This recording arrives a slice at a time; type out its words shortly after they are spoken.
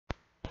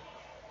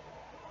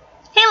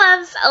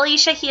loves,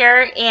 Alicia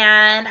here,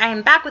 and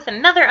I'm back with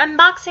another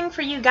unboxing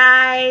for you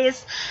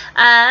guys.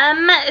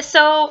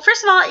 So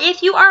first of all,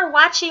 if you are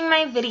watching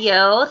my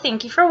video,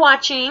 thank you for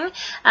watching.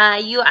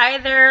 You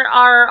either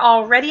are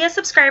already a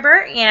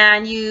subscriber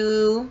and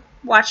you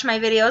watch my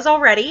videos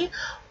already,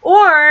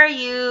 or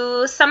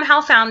you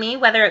somehow found me,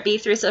 whether it be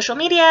through social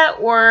media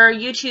or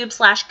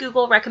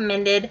YouTube/Google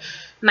recommended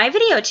my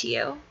video to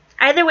you.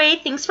 Either way,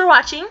 thanks for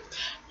watching.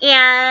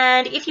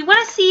 And if you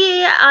want to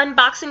see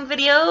unboxing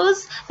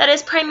videos, that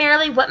is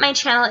primarily what my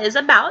channel is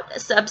about,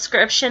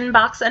 subscription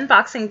box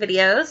unboxing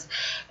videos.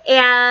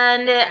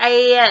 And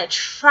I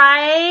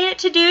try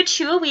to do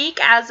 2 a week.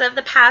 As of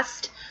the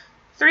past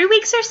 3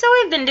 weeks or so,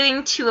 I've been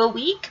doing 2 a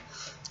week.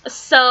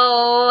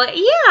 So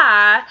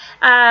yeah,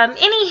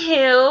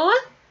 anywho,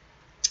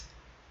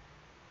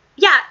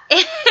 yeah,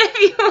 if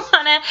you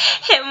want to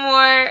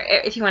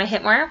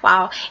hit more,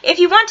 wow. If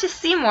you want to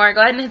see more,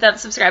 go ahead and hit that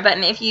subscribe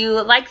button. If you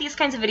like these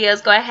kinds of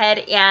videos, go ahead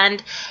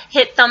and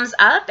hit thumbs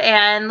up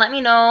and let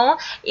me know.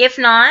 If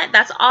not,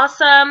 that's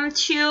awesome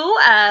too.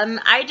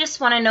 I just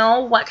want to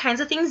know what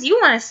kinds of things you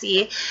want to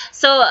see.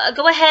 So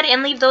go ahead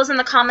and leave those in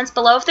the comments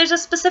below. If there's a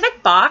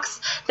specific box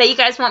that you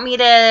guys want me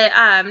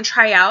to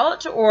try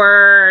out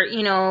or,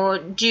 you know,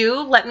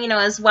 do, let me know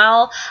as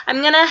well.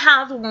 I'm going to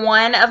have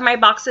one of my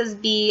boxes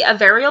be a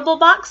variable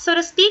box, so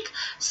to speak.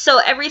 So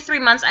every 3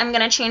 months I'm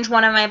going to change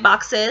one of my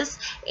boxes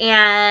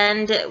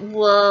and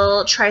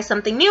we'll try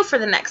something new for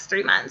the next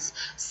 3 months.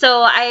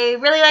 So I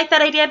really like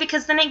that idea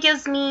because then it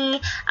gives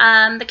me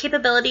the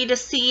capability to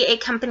see a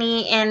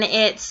company in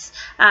its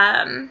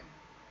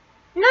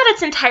not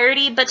its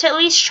entirety, but to at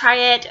least try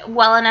it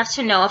well enough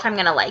to know if I'm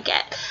going to like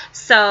it.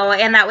 So,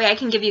 and that way I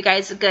can give you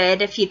guys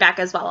good feedback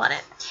as well on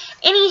it.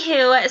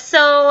 Anywho,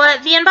 so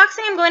the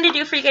unboxing I'm going to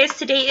do for you guys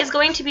today is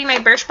going to be my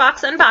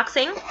Birchbox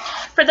unboxing.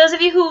 For those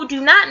of you who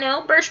do not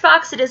know,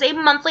 Birchbox, it is a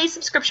monthly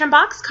subscription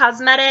box,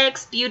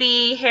 cosmetics,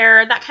 beauty,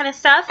 hair, that kind of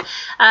stuff.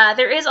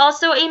 There is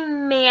also a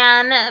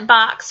man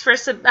box for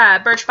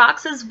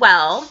Birchbox as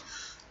well.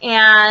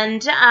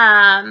 And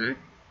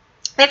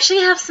they actually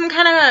have some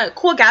kind of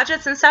cool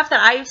gadgets and stuff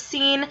that I've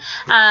seen.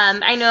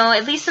 I know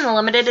at least in the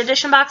limited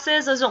edition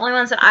boxes, those are the only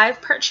ones that I've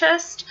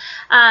purchased.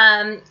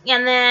 And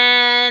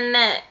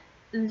then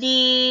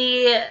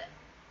the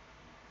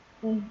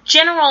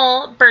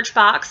general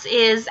Birchbox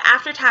is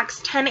after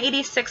tax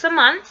 $10.86 a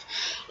month,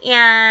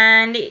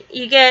 and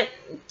you get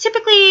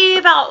typically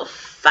about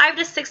 5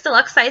 to 6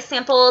 deluxe size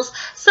samples.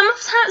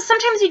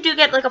 Sometimes you do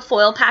get like a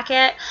foil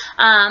packet,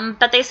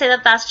 but they say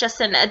that that's just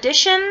an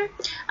addition,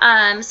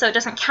 so it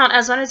doesn't count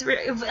as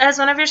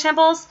one of your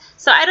samples.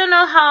 So I don't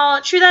know how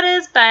true that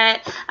is,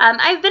 but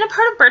I've been a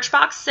part of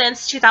Birchbox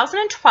since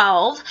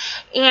 2012,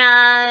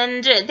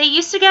 and they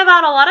used to give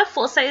out a lot of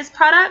full-size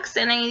products,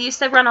 and they used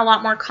to run a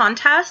lot more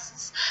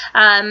contests.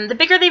 The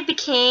bigger they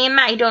became,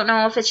 I don't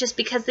know if it's just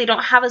because they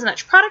don't have as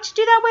much product to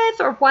do that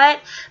with or what,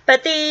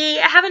 but they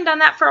haven't done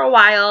that for a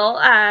while,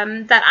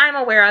 that I'm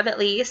aware of at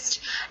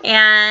least. But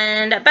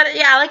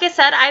yeah, like I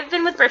said, I've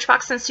been with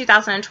Birchbox since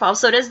 2012,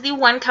 so it is the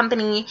one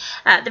company,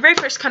 the very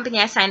first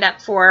company I signed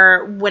up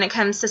for when it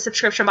comes to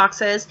subscription boxes,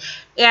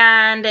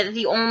 and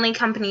the only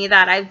company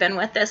that I've been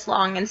with this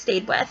long and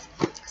stayed with.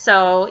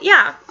 So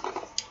yeah,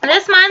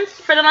 this month,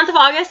 for the month of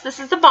August, this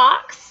is the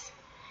box,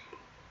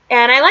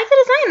 and I like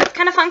the design. It's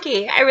kind of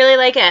funky. I really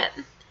like it.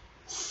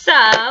 So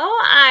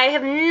I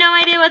have no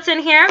idea what's in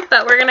here,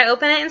 but we're gonna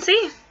open it and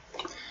see.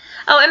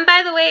 Oh, and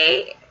by the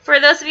way, for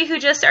those of you who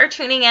just are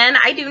tuning in,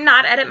 I do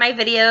not edit my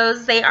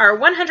videos. They are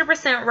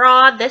 100%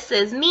 raw. This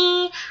is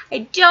me. I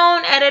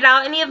don't edit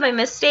out any of my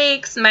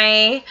mistakes,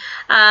 my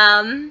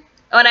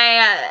when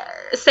I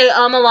say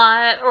a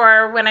lot,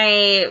 or when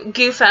I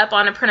goof up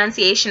on a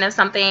pronunciation of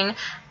something.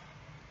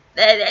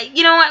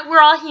 You know what?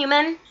 We're all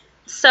human,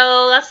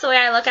 so that's the way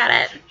I look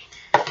at it.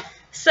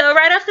 So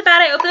right off the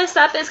bat, I open this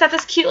up, and it's got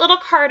this cute little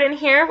card in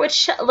here,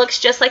 which looks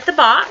just like the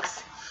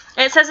box.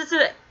 And it says it's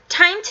a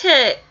time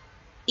to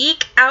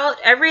eke out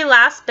every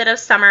last bit of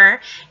summer,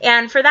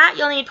 and for that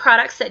you'll need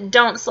products that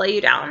don't slow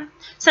you down.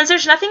 Since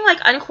there's nothing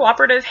like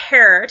uncooperative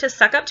hair to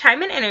suck up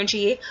time and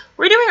energy,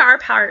 we're doing our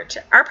part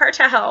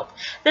to help.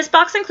 This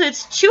box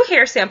includes 2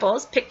 hair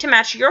samples, picked to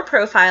match your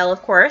profile,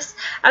 of course,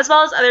 as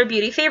well as other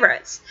beauty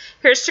favorites.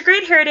 Here's to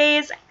great hair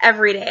days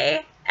every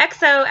day.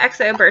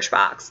 XOXO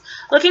Birchbox.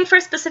 Looking for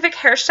a specific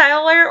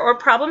hairstyler or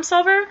problem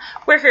solver?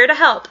 We're here to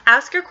help.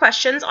 Ask your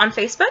questions on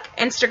Facebook,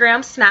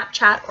 Instagram,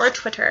 Snapchat, or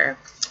Twitter.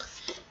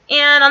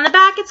 And on the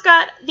back, it's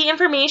got the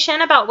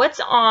information about what's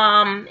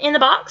in the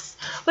box,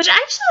 which I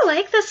actually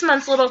like this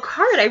month's little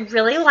card. I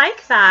really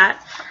like that.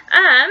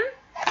 And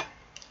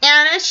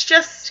it's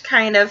just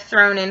kind of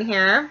thrown in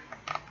here.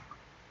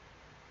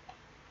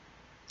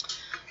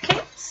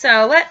 Okay,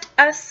 so let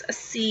us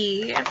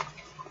see.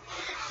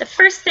 The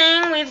first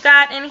thing we've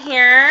got in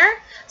here,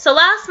 so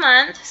last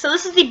month, so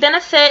this is the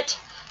Benefit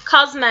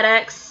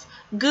Cosmetics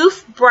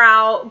Goof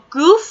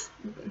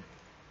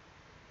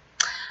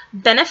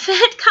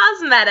Benefit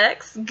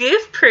Cosmetics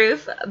Goof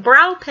Proof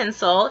Brow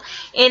Pencil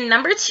in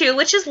number 2,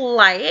 which is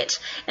light,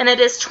 and it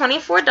is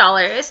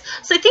 $24.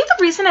 So I think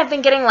the reason I've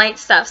been getting light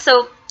stuff,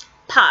 so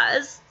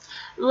pause.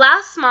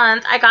 Last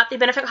month, I got the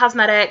Benefit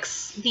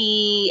Cosmetics,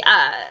 the,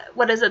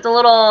 what is it, the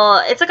little,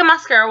 it's like a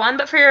mascara one,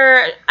 but for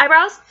your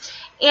eyebrows,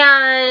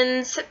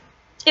 and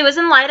it was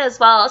in light as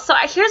well. So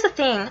here's the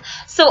thing.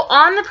 So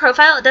on the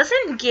profile, it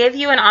doesn't give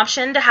you an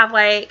option to have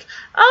like,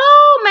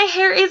 oh, my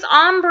hair is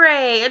ombre.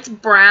 It's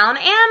brown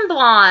and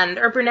blonde,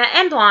 or brunette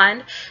and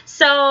blonde.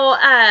 So,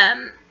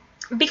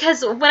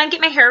 because when I get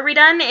my hair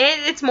redone,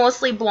 it's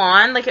mostly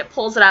blonde. Like, it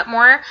pulls it up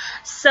more.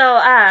 So,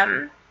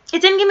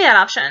 it didn't give me that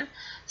option.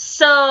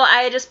 So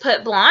I just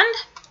put blonde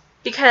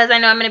because I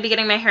know I'm going to be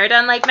getting my hair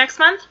done like next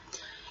month.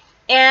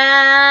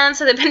 And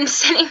so they've been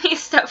sending me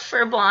stuff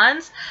for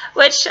blondes,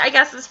 which I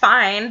guess is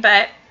fine.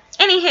 But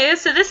anywho,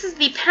 so this is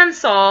the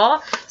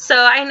pencil. So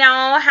I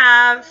now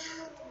have,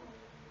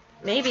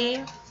 maybe,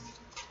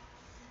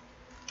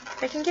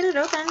 if I can get it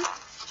open.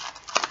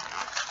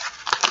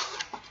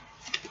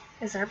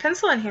 Is there a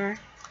pencil in here?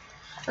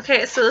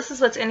 Okay, so this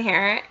is what's in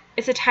here.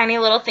 It's a tiny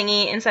little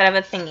thingy inside of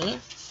a thingy.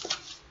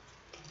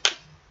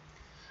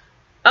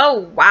 Oh,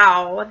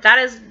 wow. That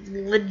is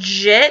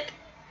legit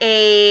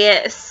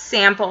a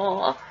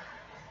sample.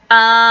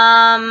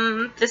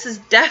 This is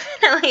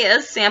definitely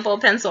a sample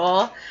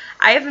pencil.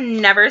 I have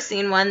never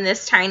seen one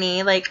this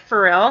tiny, like,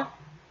 for real.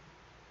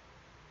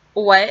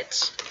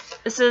 What?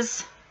 This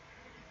is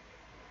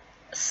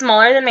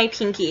smaller than my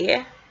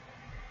pinky.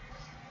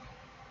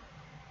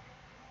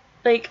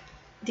 Like,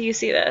 do you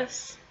see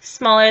this?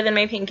 Smaller than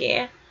my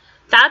pinky.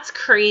 That's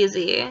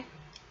crazy.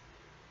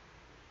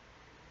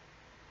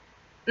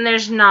 And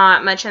there's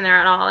not much in there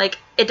at all. Like,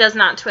 it does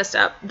not twist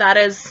up. That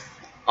is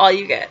all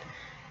you get.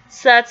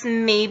 So that's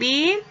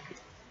maybe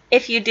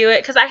if you do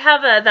it, because I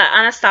have the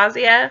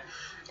Anastasia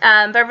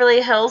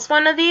Beverly Hills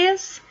one of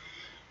these.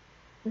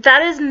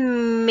 That is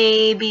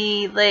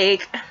maybe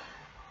like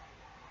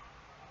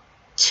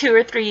 2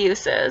 or 3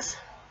 uses.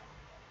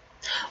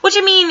 Which,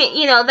 I mean,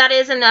 you know, that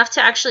is enough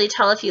to actually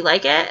tell if you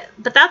like it.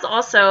 But that's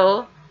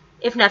also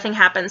if nothing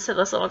happens to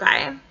this little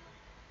guy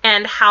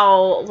and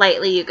how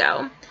lightly you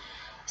go.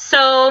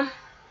 So,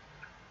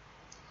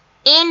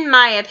 in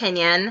my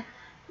opinion,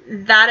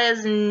 that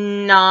is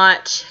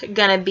not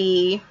going to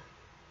be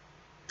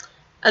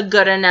a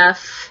good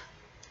enough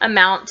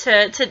amount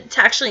to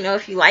actually know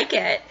if you like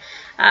it,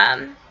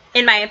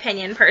 in my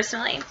opinion,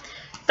 personally.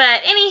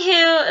 But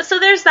anywho, so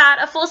there's that.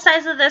 A full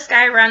size of this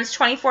guy runs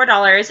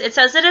 $24. It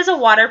says it is a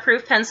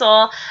waterproof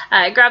pencil.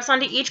 It grabs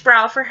onto each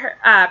brow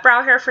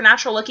hair for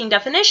natural looking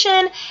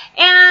definition,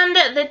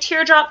 and the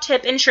teardrop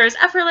tip ensures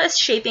effortless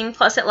shaping,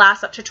 plus it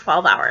lasts up to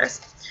 12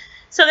 hours.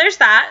 So there's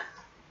that.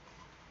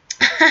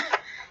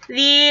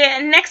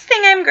 The next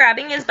thing I'm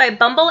grabbing is by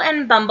Bumble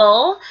and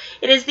Bumble.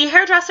 It is the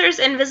Hairdresser's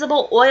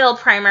Invisible Oil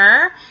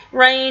Primer.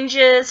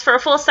 Ranges for a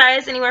full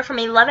size anywhere from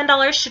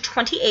 $11 to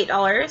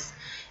 $28. It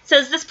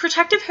says this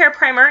protective hair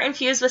primer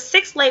infused with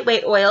 6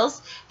 lightweight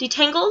oils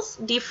detangles,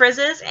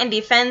 defrizzes, and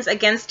defends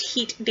against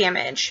heat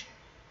damage.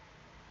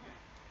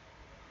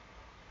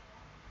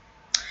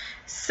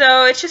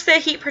 So it's just a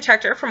heat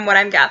protector from what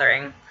I'm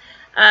gathering.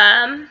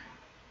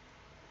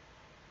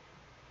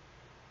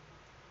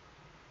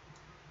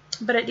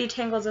 But it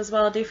detangles as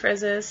well,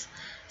 defrizzes.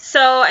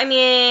 So, I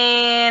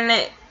mean,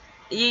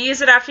 you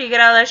use it after you get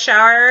out of the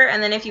shower,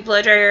 and then if you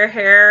blow dry your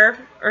hair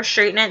or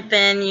straighten it,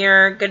 then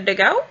you're good to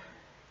go.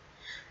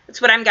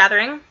 That's what I'm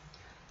gathering.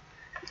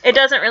 It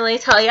doesn't really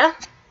tell you.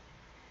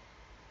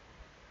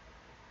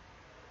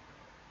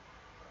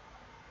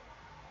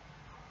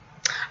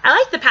 I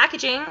like the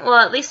packaging. Well,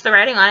 at least the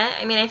writing on it.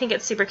 I mean, I think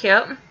it's super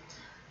cute.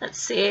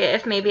 Let's see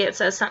if maybe it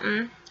says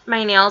something.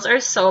 My nails are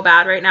so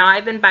bad right now.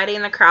 I've been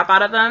biting the crap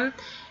out of them.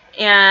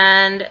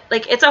 And,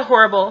 like, it's a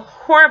horrible,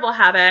 horrible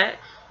habit.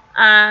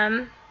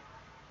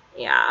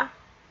 Yeah.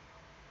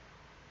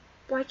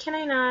 Why can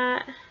I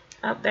not?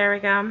 Oh, there we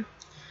go.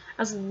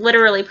 I was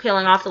literally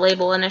peeling off the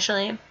label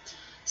initially.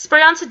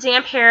 Spray onto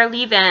damp hair,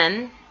 leave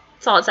in.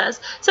 That's all it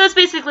says. So it's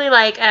basically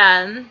like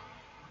a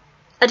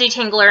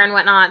detangler and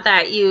whatnot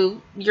that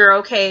you're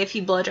okay if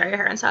you blow dry your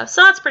hair and stuff.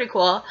 So that's pretty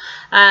cool.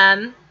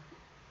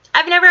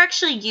 I've never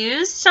actually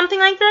used something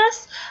like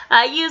this.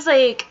 I use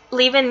like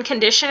leave-in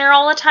conditioner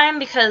all the time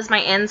because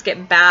my ends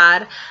get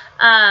bad.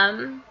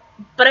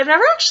 But I've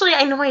never actually,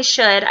 I know I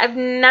should, I've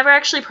never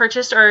actually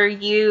purchased or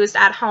used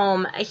at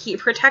home a heat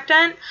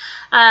protectant.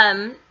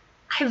 I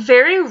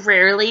very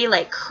rarely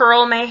like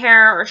curl my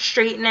hair or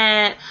straighten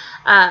it.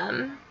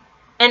 And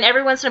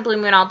every once in a blue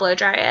moon I'll blow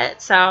dry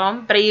it.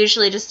 So, but I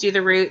usually just do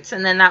the roots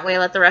and then that way I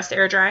let the rest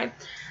air dry.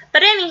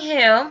 But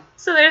anywho,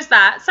 so there's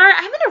that. Sorry,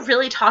 I'm in a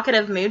really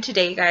talkative mood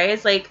today, you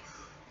guys. Like,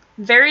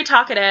 very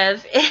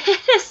talkative. It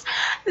is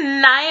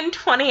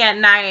 9:20 at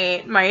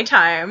night, my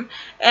time.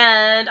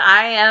 And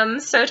I am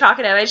so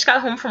talkative. I just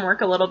got home from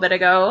work a little bit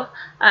ago.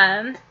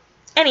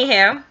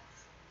 Anywho,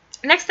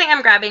 Next thing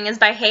I'm grabbing is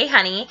by Hey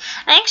Honey.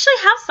 I actually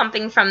have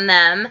something from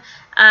them.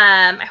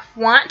 I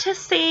want to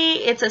say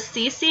it's a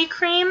CC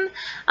cream.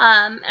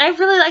 And I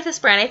really like this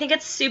brand. I think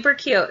it's super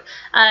cute.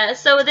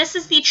 So this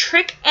is the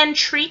Trick and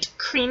Treat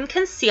Cream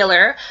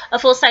Concealer. A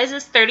full size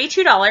is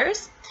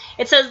 $32.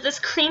 It says this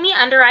creamy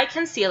under eye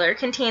concealer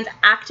contains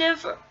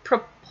active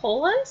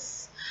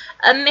propolis,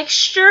 a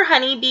mixture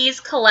honeybees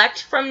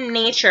collect from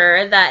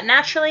nature that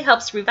naturally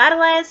helps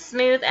revitalize,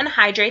 smooth, and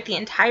hydrate the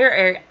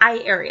entire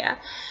eye area.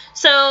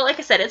 So, like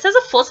I said, it says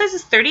a full size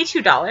is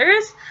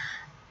 $32.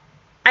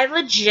 I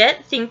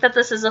legit think that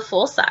this is a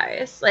full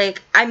size.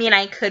 Like, I mean,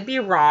 I could be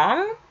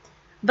wrong,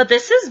 but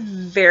this is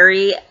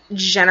very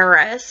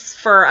generous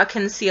for a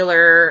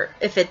concealer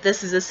if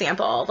this is a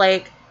sample.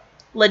 Like,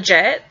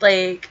 legit.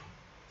 Like,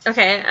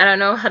 okay, I don't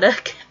know how to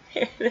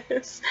compare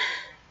this.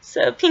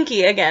 So,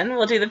 pinky again.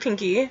 We'll do the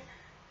pinky.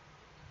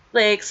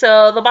 Like,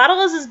 so the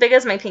bottle is as big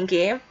as my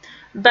pinky,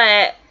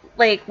 but,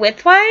 like,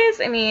 width-wise,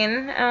 I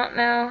mean, I don't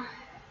know.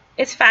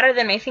 It's fatter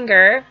than my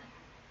finger.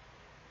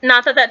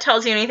 Not that that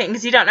tells you anything,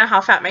 because you don't know how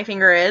fat my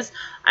finger is.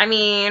 I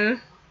mean,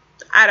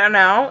 I don't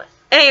know.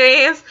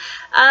 Anyways,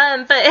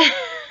 but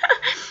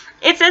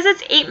it says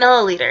it's 8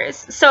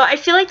 milliliters. So I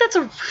feel like that's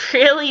a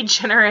really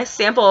generous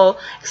sample,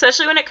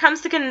 especially when it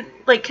comes to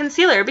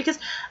concealer, because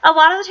a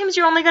lot of the times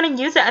you're only going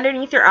to use it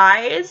underneath your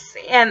eyes,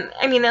 and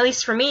I mean, at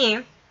least for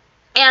me.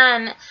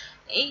 And,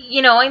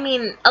 you know, I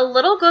mean, a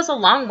little goes a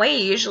long way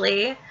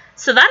usually.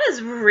 So that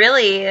is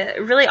really,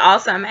 really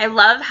awesome. I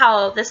love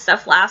how this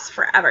stuff lasts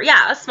forever.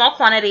 Yeah, a small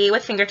quantity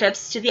with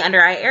fingertips to the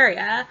under eye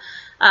area.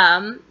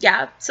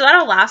 Yeah, so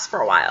that'll last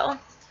for a while.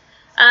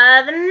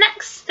 The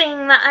next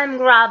thing that I'm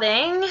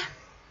grabbing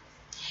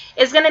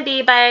is going to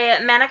be by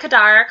Manna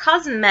Kadar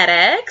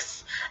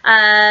Cosmetics.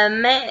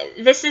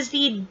 This is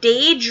the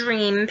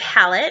Daydream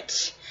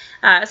palette.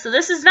 So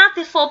this is not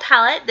the full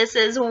palette. This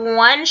is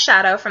one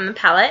shadow from the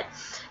palette.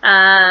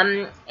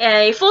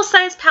 A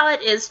full-size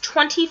palette is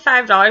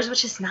 $25,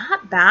 which is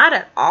not bad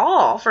at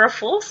all for a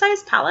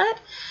full-size palette.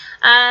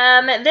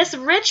 This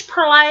rich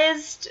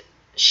pearlized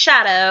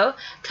shadow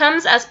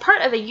comes as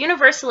part of a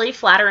universally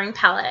flattering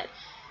palette.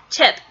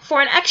 Tip: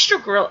 for an extra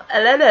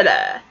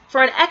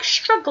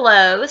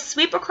glow,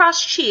 sweep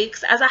across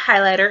cheeks as a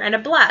highlighter and a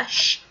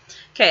blush.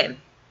 Okay,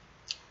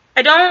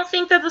 I don't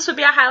think that this would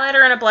be a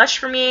highlighter and a blush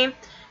for me.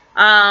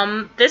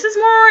 This is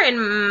more,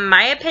 in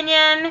my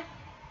opinion,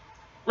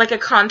 like a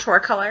contour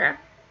color.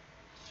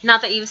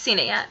 Not that you've seen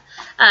it yet.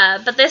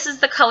 But this is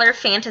the color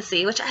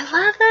Fantasy, which I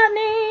love that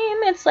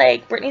name. It's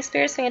like Britney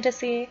Spears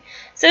Fantasy.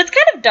 So it's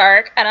kind of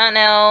dark. I don't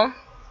know.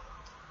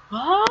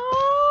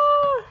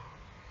 Oh.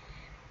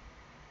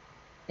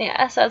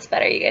 Yeah, so it's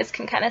better. You guys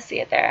can kind of see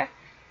it there.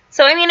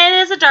 So, I mean, it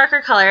is a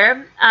darker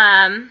color.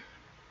 I'm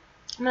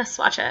going to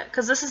swatch it,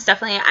 because this is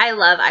definitely, I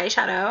love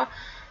eyeshadow.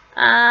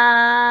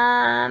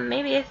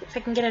 Maybe if I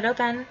can get it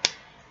open.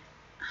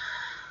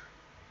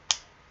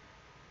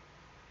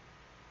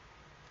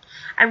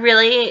 I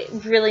really,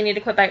 really need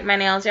to quit biting my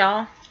nails,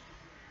 y'all.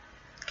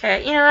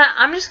 Okay, you know what?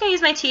 I'm just going to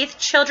use my teeth.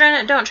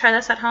 Children, don't try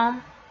this at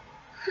home.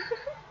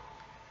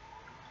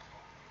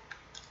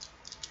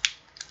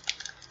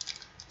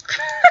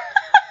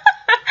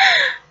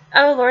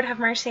 Oh, Lord have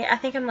mercy. I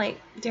think I'm,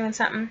 like, doing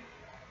something.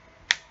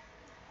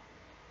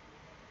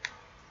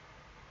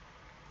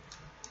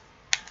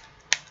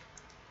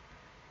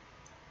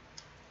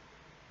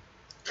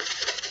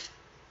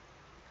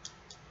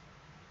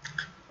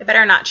 I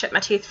better not chip my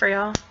teeth for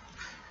y'all.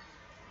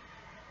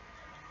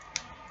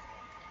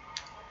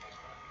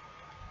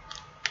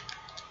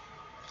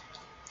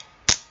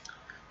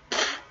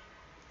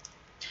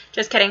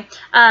 Just kidding.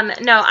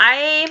 No,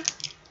 I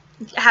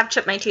have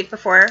chipped my teeth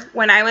before.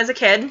 When I was a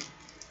kid,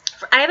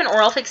 I have an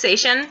oral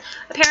fixation,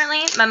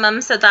 apparently. My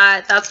mom said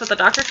that that's what the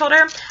doctor told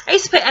her. I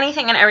used to put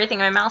anything and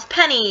everything in my mouth.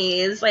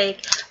 Pennies,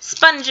 like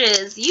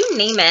sponges, you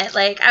name it.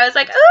 Like, I was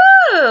like,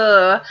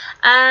 ooh.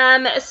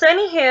 So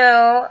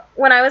anywho,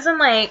 when I was in,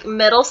 like,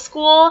 middle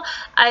school,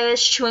 I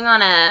was chewing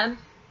on a,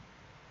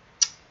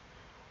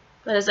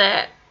 what is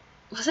it?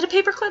 Was it a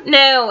paperclip?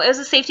 No, it was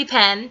a safety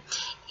pen.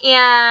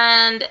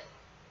 And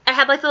I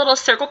had, like, the little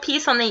circle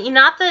piece on the,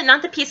 not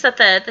the piece that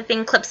the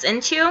thing clips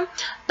into,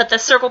 but the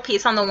circle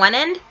piece on the one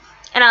end.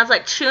 And I was,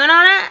 like, chewing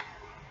on it,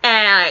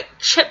 and I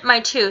chipped my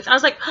tooth. I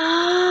was like,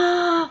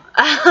 oh,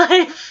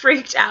 I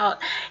freaked out.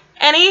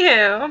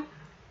 Anywho,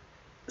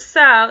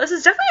 so this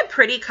is definitely a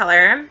pretty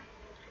color.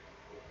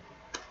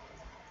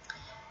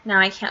 Now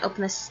I can't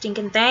open this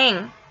stinking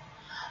thing.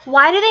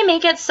 Why do they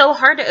make it so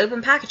hard to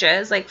open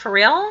packages? Like, for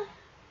real?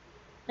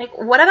 Like,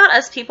 what about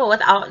us people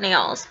without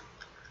nails?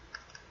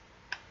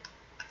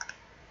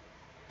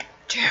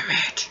 Damn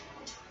it.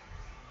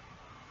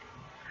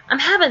 I'm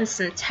having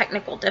some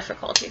technical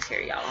difficulties here,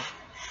 y'all.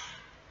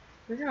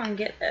 We're gonna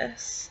get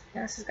this.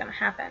 And this is gonna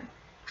happen.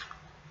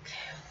 Okay,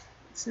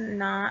 let's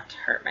not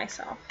hurt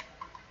myself.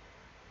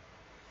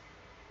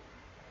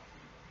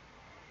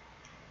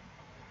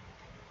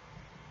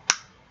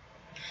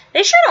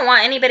 They sure don't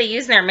want anybody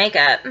using their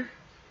makeup.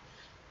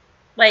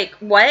 Like,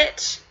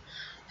 what?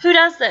 Who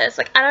does this?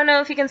 Like, I don't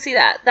know if you can see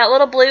that. That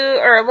little blue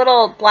or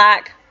little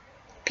black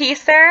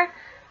piece there,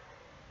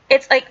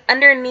 it's like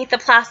underneath the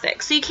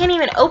plastic. So you can't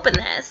even open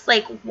this.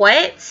 Like,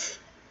 what?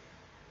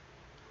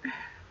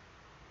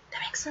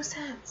 That makes no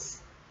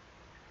sense.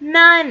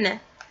 None.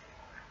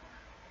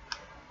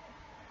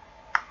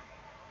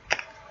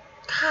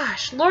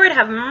 Gosh, Lord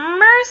have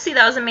mercy,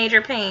 that was a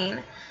major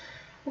pain.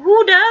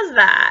 Who does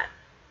that?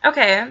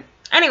 Okay,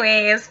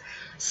 anyways,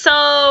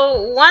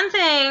 so one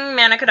thing,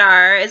 Manna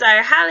Kadar, is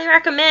I highly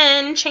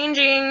recommend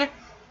changing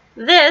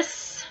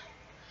this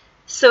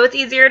so it's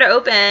easier to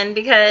open,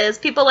 because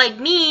people like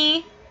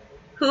me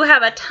who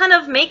have a ton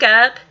of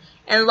makeup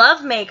and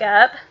love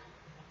makeup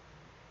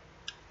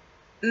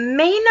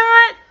may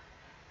not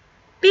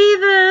be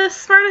the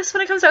smartest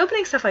when it comes to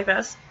opening stuff like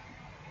this.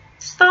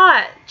 Just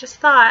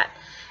thought.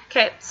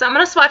 Okay, so I'm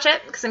going to swatch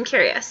it because I'm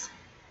curious.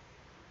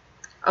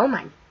 Oh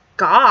my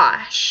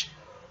gosh.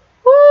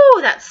 Ooh,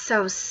 that's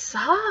so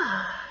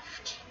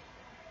soft.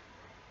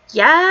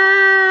 Yes.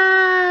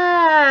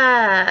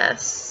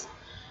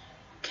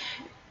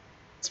 Okay,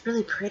 it's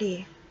really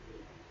pretty.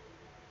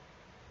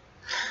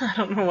 I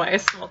don't know why I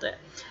smelled it.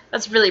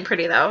 That's really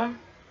pretty though.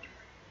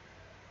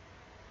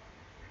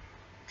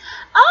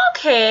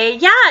 Okay,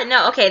 yeah,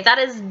 no, okay, that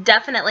is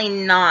definitely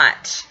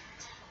not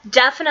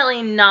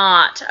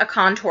a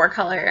contour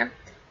color.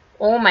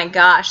 Oh my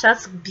gosh,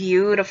 that's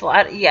beautiful.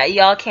 Yeah,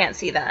 y'all can't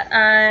see that.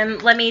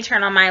 Let me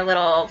turn on my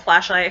little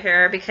flashlight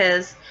here,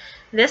 because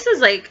this is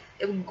like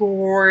a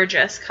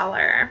gorgeous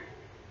color.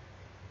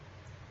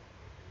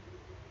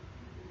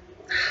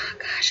 Oh,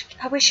 gosh,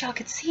 I wish y'all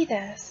could see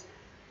this.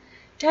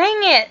 Dang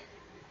it.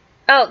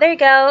 Oh, there you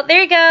go.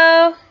 There you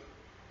go.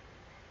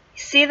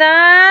 See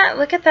that?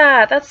 Look at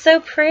that. That's so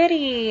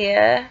pretty.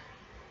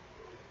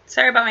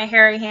 Sorry about my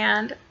hairy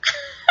hand.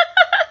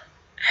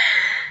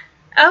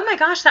 Oh my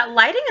gosh, that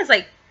lighting is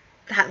like,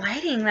 that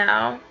lighting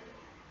though.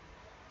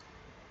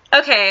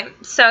 Okay,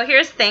 so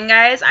here's the thing,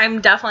 guys. I'm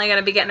definitely going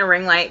to be getting a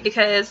ring light,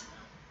 because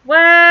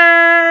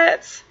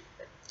what?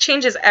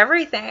 Changes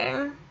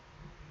everything.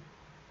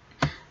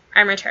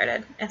 I'm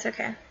retarded. It's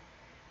okay.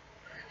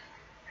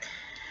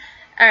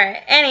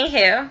 Alright,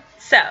 anywho.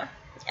 So,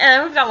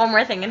 and we've got one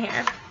more thing in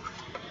here.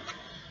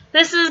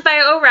 This is by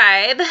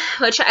Oribe,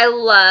 which I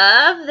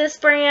love this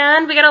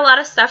brand. We got a lot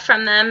of stuff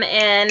from them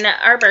in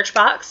our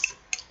Birchbox.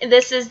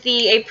 This is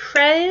the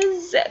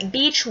Après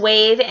Beach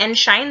Wave and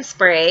Shine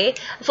Spray.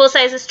 Full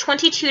size is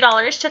 $22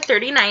 to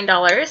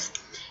 $39. It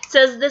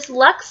says this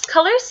Luxe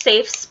Color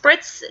Safe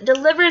Spritz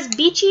delivers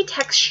beachy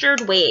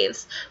textured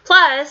waves.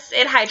 Plus,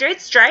 it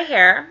hydrates dry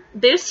hair,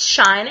 boosts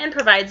shine, and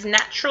provides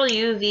natural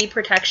UV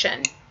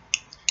protection.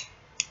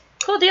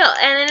 Cool deal.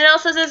 And then it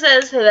also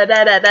says, blah,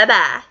 blah, blah, blah,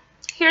 blah.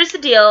 Here's the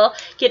deal.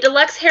 Get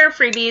deluxe hair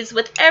freebies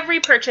with every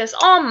purchase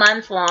all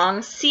month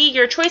long. See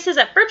your choices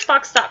at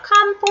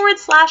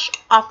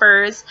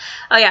birchbox.com/offers.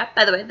 Oh yeah,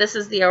 by the way, this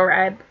is the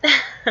Oribe.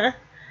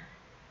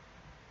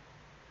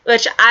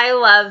 Which I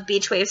love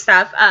beach wave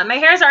stuff. My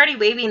hair is already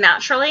wavy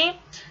naturally,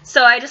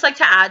 so I just like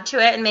to add to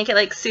it and make it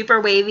like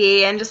super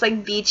wavy and just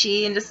like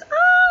beachy and just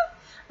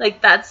like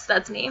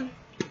that's me.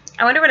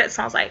 I wonder what it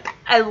smells like.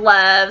 I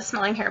love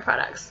smelling hair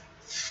products.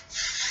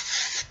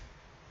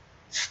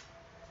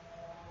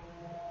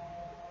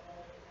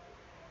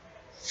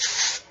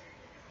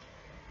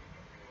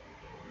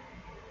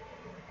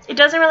 It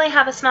doesn't really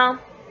have a smell.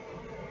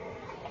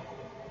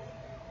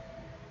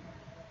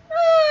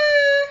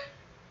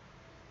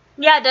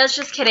 Yeah, it does.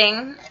 Just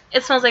kidding.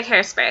 It smells like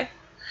hairspray.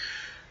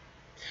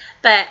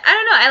 But I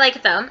don't know. I like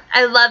it though.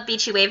 I love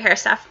beachy wave hair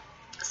stuff.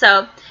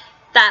 So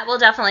that will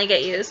definitely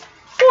get used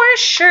for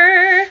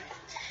sure.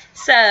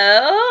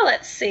 So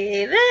let's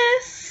see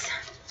this.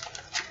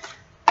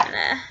 I'm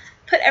going to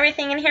put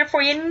everything in here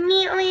for you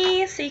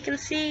neatly so you can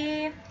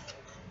see.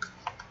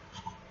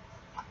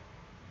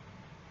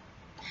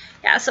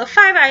 Yeah, so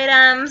 5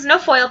 items, no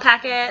foil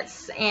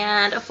packets,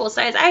 and a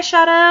full-size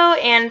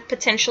eyeshadow, and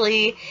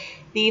potentially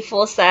the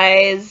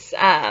full-size,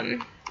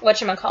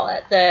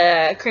 whatchamacallit,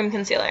 the cream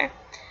concealer.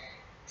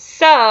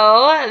 So,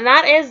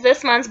 that is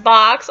this month's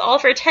box, all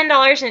for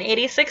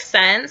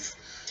 $10.86.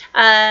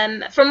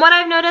 From what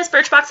I've noticed,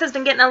 Birchbox has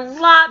been getting a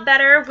lot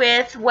better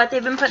with what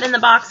they've been putting in the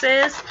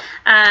boxes.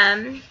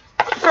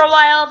 For a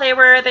while, they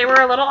were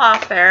a little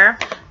off there,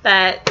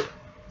 but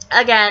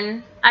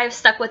again, I've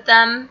stuck with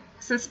them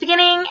since the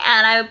beginning,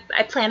 and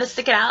I plan to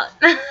stick it out.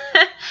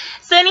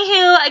 So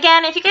anywho,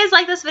 again, if you guys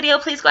like this video,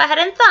 please go ahead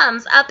and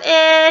thumbs up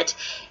it.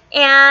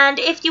 And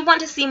if you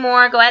want to see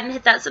more, go ahead and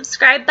hit that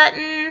subscribe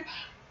button.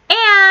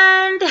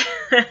 And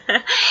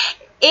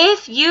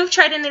if you've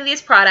tried any of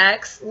these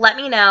products, let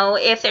me know.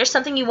 If there's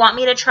something you want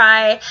me to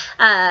try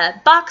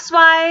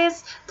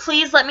box-wise,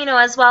 please let me know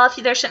as well. If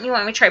there's something you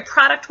want me to try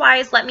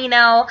product-wise, let me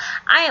know.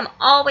 I am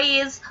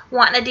always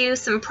wanting to do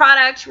some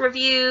product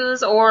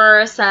reviews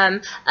or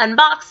some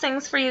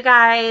unboxings for you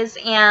guys.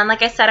 And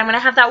like I said, I'm going to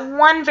have that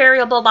one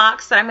variable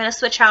box that I'm going to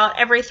switch out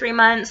every 3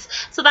 months.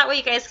 So that way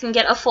you guys can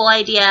get a full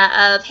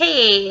idea of,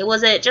 hey,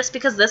 was it just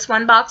because this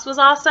one box was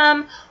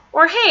awesome?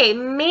 Or hey,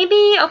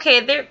 maybe,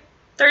 okay,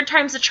 third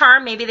time's the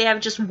charm. Maybe they have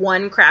just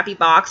one crappy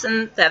box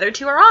and the other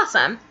 2 are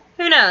awesome.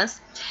 Who knows?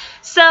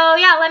 So,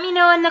 yeah, let me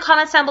know in the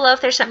comments down below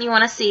if there's something you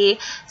want to see.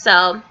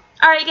 So,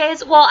 alright,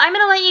 guys. Well, I'm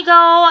going to let you go.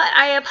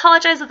 I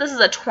apologize that this is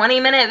a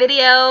 20-minute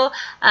video.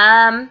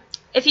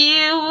 If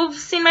you've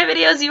seen my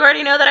videos, you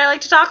already know that I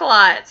like to talk a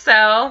lot. So,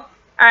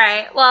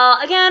 alright.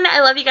 Well, again,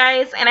 I love you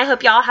guys, and I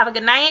hope y'all have a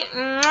good night.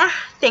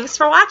 Thanks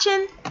for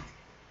watching.